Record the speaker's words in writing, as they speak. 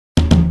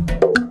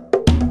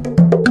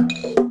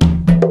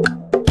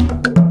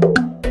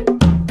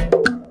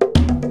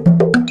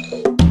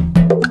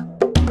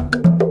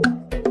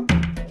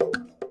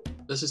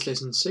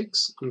lesson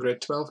 6 on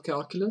grade 12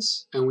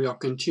 calculus, and we are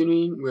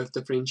continuing with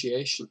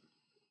differentiation.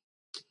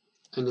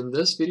 And in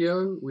this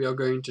video we are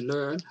going to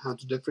learn how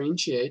to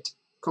differentiate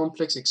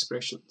complex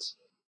expressions.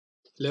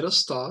 Let us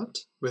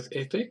start with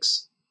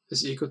fx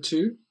is equal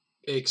to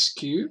x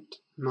cubed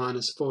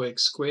minus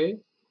 4x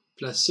squared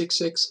plus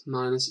 6x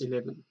minus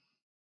 11.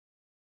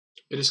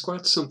 It is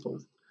quite simple.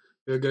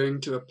 We are going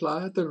to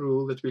apply the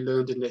rule that we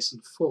learned in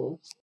lesson 4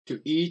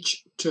 to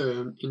each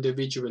term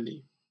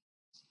individually.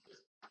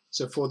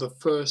 So for the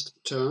first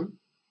term,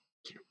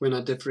 when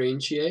I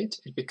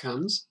differentiate, it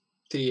becomes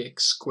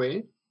 3x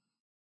squared.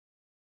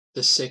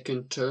 The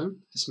second term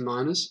is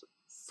minus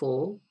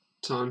 4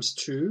 times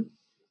 2,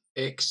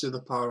 x to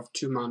the power of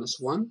 2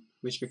 minus 1,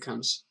 which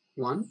becomes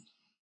 1.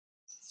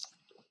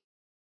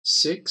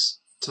 6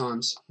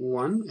 times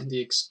 1 in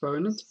the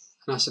exponent,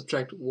 and I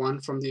subtract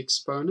 1 from the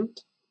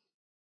exponent,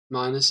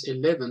 minus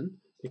 11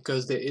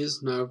 because there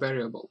is no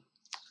variable.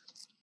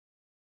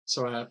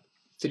 So I have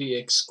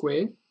 3x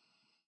squared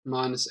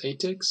minus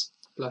 8x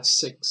plus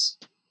 6.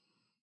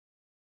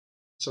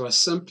 So I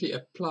simply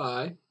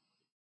apply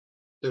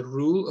the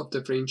rule of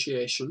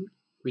differentiation,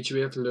 which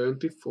we have learned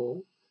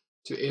before,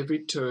 to every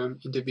term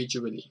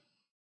individually.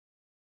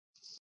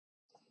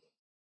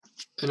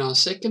 In our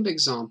second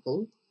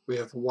example, we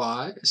have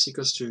y is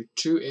equals to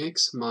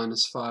 2x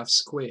minus 5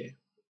 squared.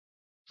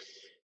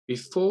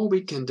 Before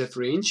we can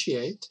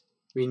differentiate,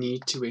 we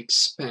need to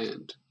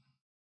expand.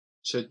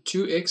 So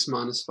 2x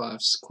minus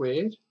 5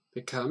 squared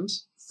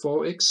becomes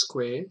 4x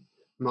squared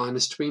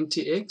minus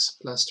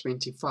 20x plus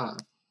 25.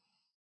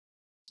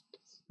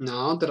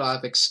 Now that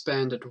I've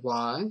expanded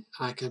y,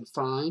 I can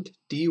find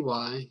dy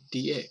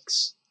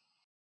dx.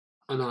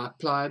 And I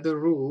apply the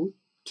rule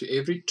to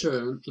every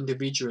term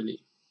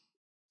individually.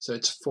 So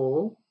it's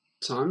 4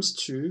 times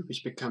 2,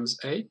 which becomes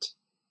 8,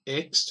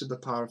 x to the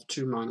power of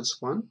 2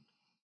 minus 1,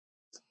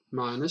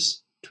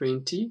 minus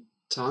 20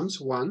 times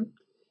 1,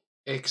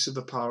 x to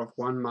the power of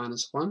 1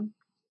 minus 1,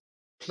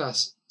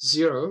 plus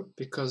 0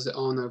 because there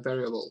are no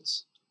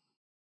variables.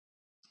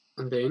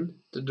 And then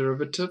the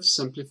derivative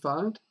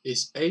simplified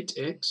is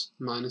 8x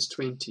minus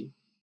 20.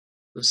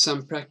 With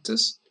some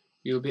practice,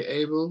 you'll be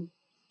able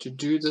to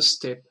do this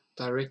step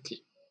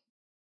directly.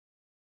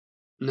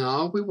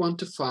 Now we want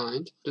to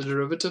find the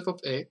derivative of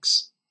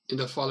x in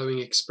the following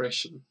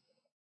expression.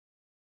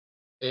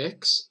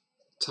 X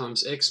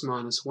times x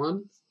minus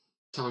 1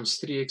 times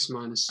 3x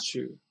minus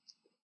 2.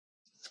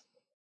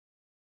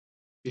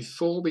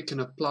 Before we can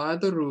apply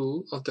the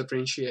rule of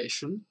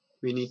differentiation,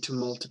 we need to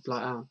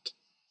multiply out.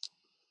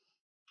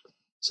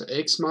 So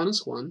x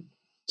minus 1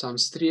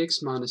 times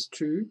 3x minus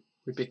 2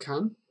 would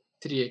become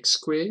 3x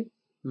squared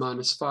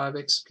minus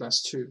 5x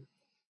plus 2.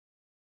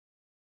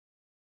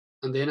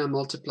 And then I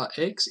multiply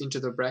x into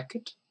the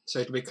bracket, so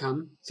it will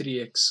become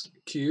 3x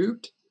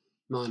cubed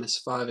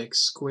minus 5x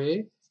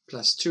squared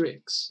plus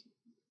 2x.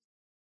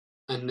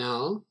 And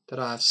now that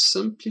I have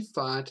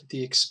simplified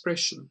the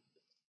expression,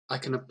 I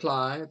can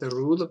apply the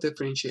rule of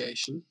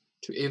differentiation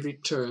to every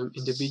term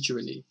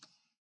individually.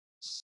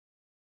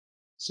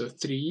 So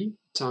 3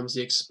 times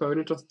the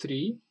exponent of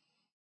 3,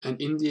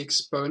 and in the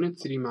exponent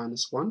 3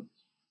 minus 1.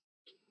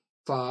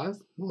 5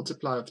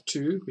 multiply of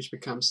 2, which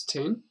becomes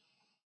 10.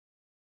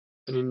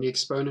 And in the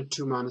exponent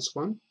 2 minus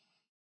 1.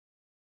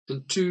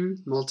 And 2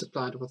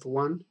 multiplied with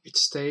 1, it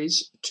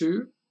stays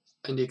 2,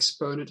 and the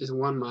exponent is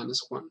 1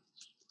 minus 1.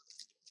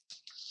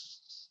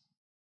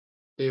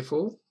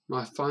 Therefore,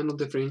 my final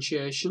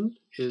differentiation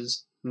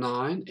is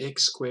 9x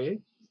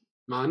squared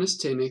minus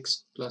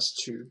 10x plus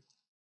 2.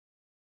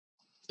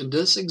 In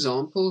this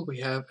example,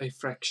 we have a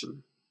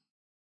fraction.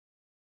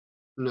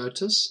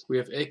 Notice we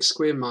have x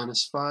squared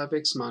minus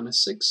 5x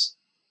minus 6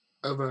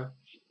 over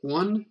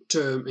one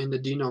term in the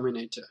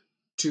denominator,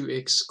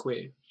 2x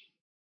squared.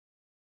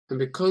 And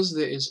because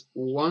there is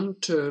one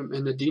term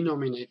in the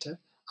denominator,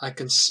 I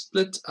can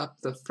split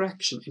up the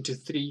fraction into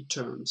 3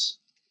 terms.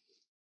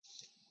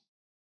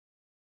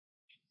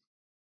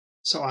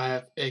 So I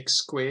have x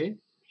squared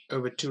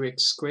over 2x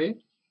squared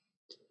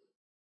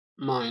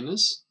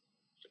minus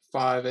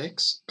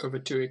 5x over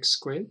 2x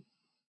squared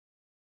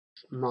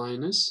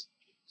minus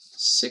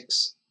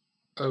 6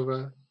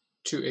 over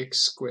 2x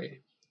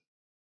squared.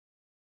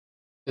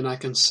 Then I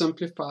can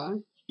simplify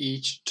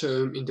each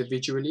term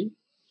individually.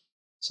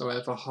 So I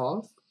have a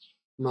half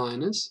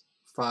minus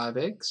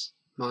 5x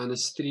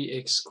minus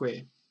 3x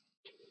squared.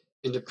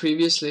 In the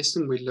previous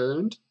lesson we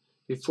learned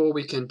before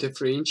we can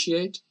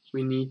differentiate,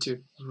 we need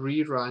to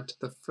rewrite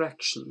the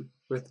fraction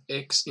with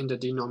x in the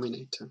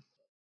denominator.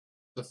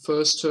 The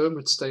first term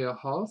would stay a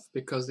half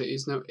because there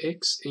is no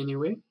x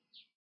anywhere.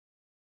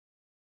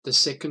 The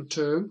second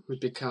term would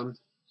become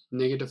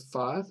negative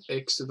 5,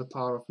 x to the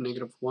power of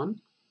negative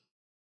 1.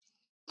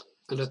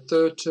 And the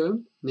third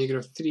term,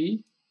 negative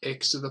 3,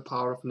 x to the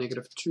power of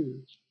negative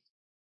 2.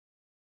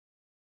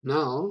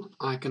 Now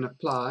I can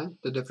apply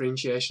the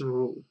differentiation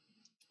rule.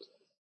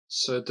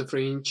 So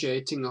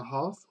differentiating a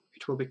half,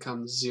 it will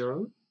become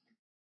 0.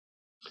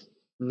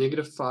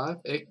 Negative 5,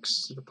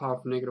 x to the power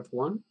of negative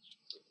 1.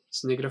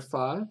 It's negative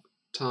 5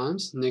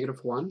 times negative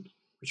 1,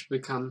 which will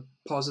become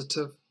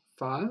positive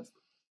 5,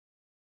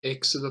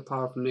 x to the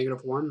power of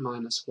negative 1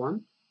 minus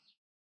 1,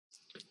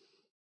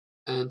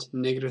 and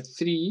negative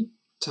 3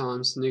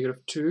 times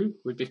negative 2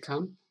 would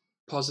become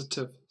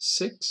positive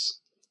 6,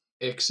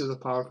 x to the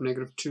power of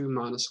negative 2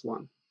 minus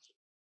 1.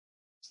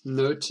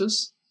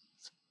 Notice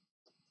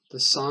the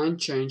sign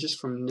changes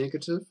from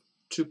negative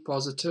to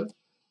positive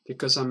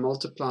because I'm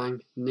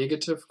multiplying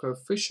negative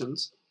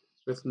coefficients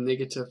with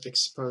negative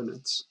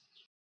exponents.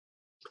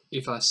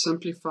 If I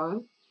simplify,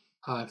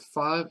 I have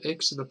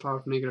 5x to the power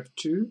of negative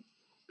 2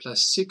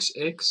 plus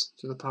 6x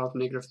to the power of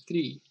negative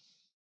 3.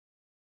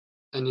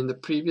 And in the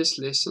previous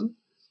lesson,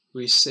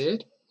 we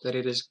said that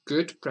it is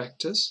good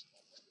practice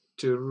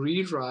to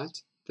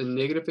rewrite the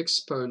negative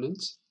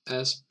exponents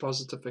as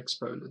positive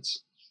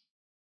exponents.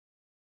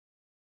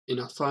 In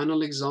our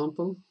final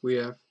example, we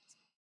have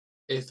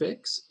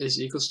fx is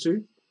equals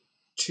to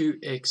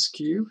 2x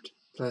cubed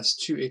plus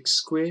 2x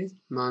squared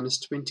minus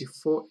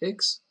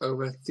 24x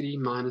over 3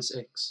 minus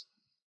x.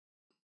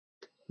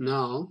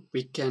 Now,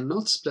 we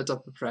cannot split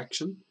up a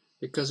fraction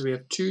because we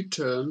have two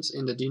terms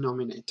in the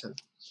denominator.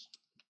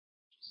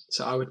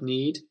 So I would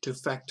need to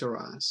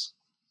factorize.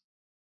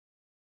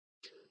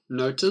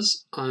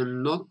 Notice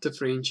I'm not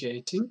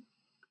differentiating.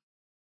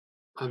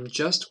 I'm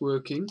just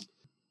working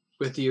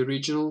with the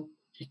original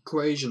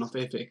equation of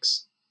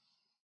fx.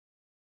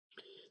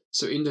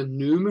 So in the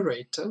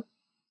numerator,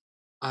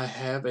 I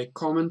have a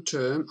common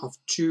term of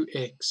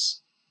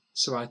 2x.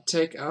 So I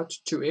take out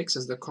 2x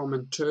as the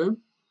common term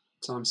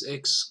times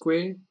x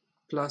squared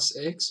plus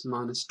x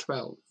minus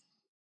 12.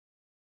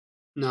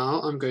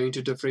 Now I'm going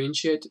to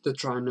differentiate the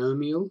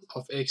trinomial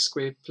of x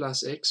squared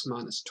plus x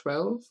minus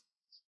 12,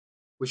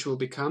 which will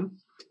become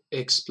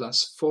x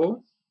plus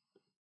 4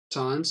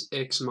 times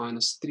x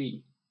minus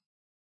 3.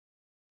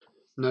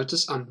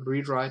 Notice I'm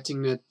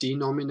rewriting the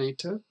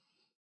denominator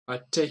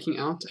by taking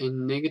out a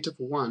negative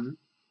 1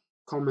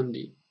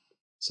 commonly.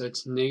 So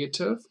it's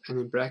negative and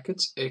in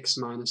brackets x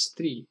minus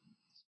 3,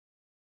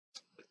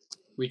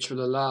 which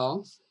will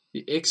allow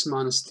the x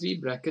minus 3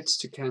 brackets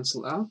to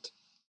cancel out,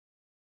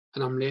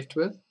 and I'm left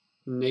with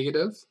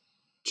negative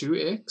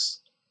 2x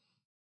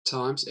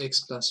times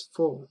x plus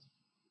 4.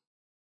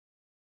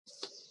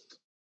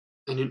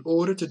 And in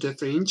order to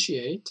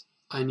differentiate,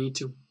 I need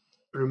to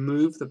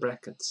remove the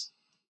brackets.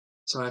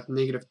 So I have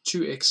negative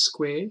 2x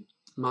squared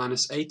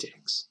minus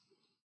 8x.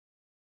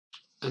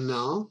 And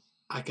now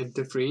I can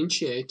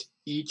differentiate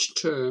each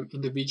term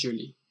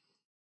individually.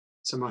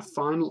 So my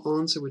final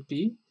answer would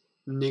be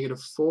negative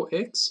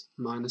 4x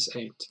minus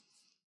 8.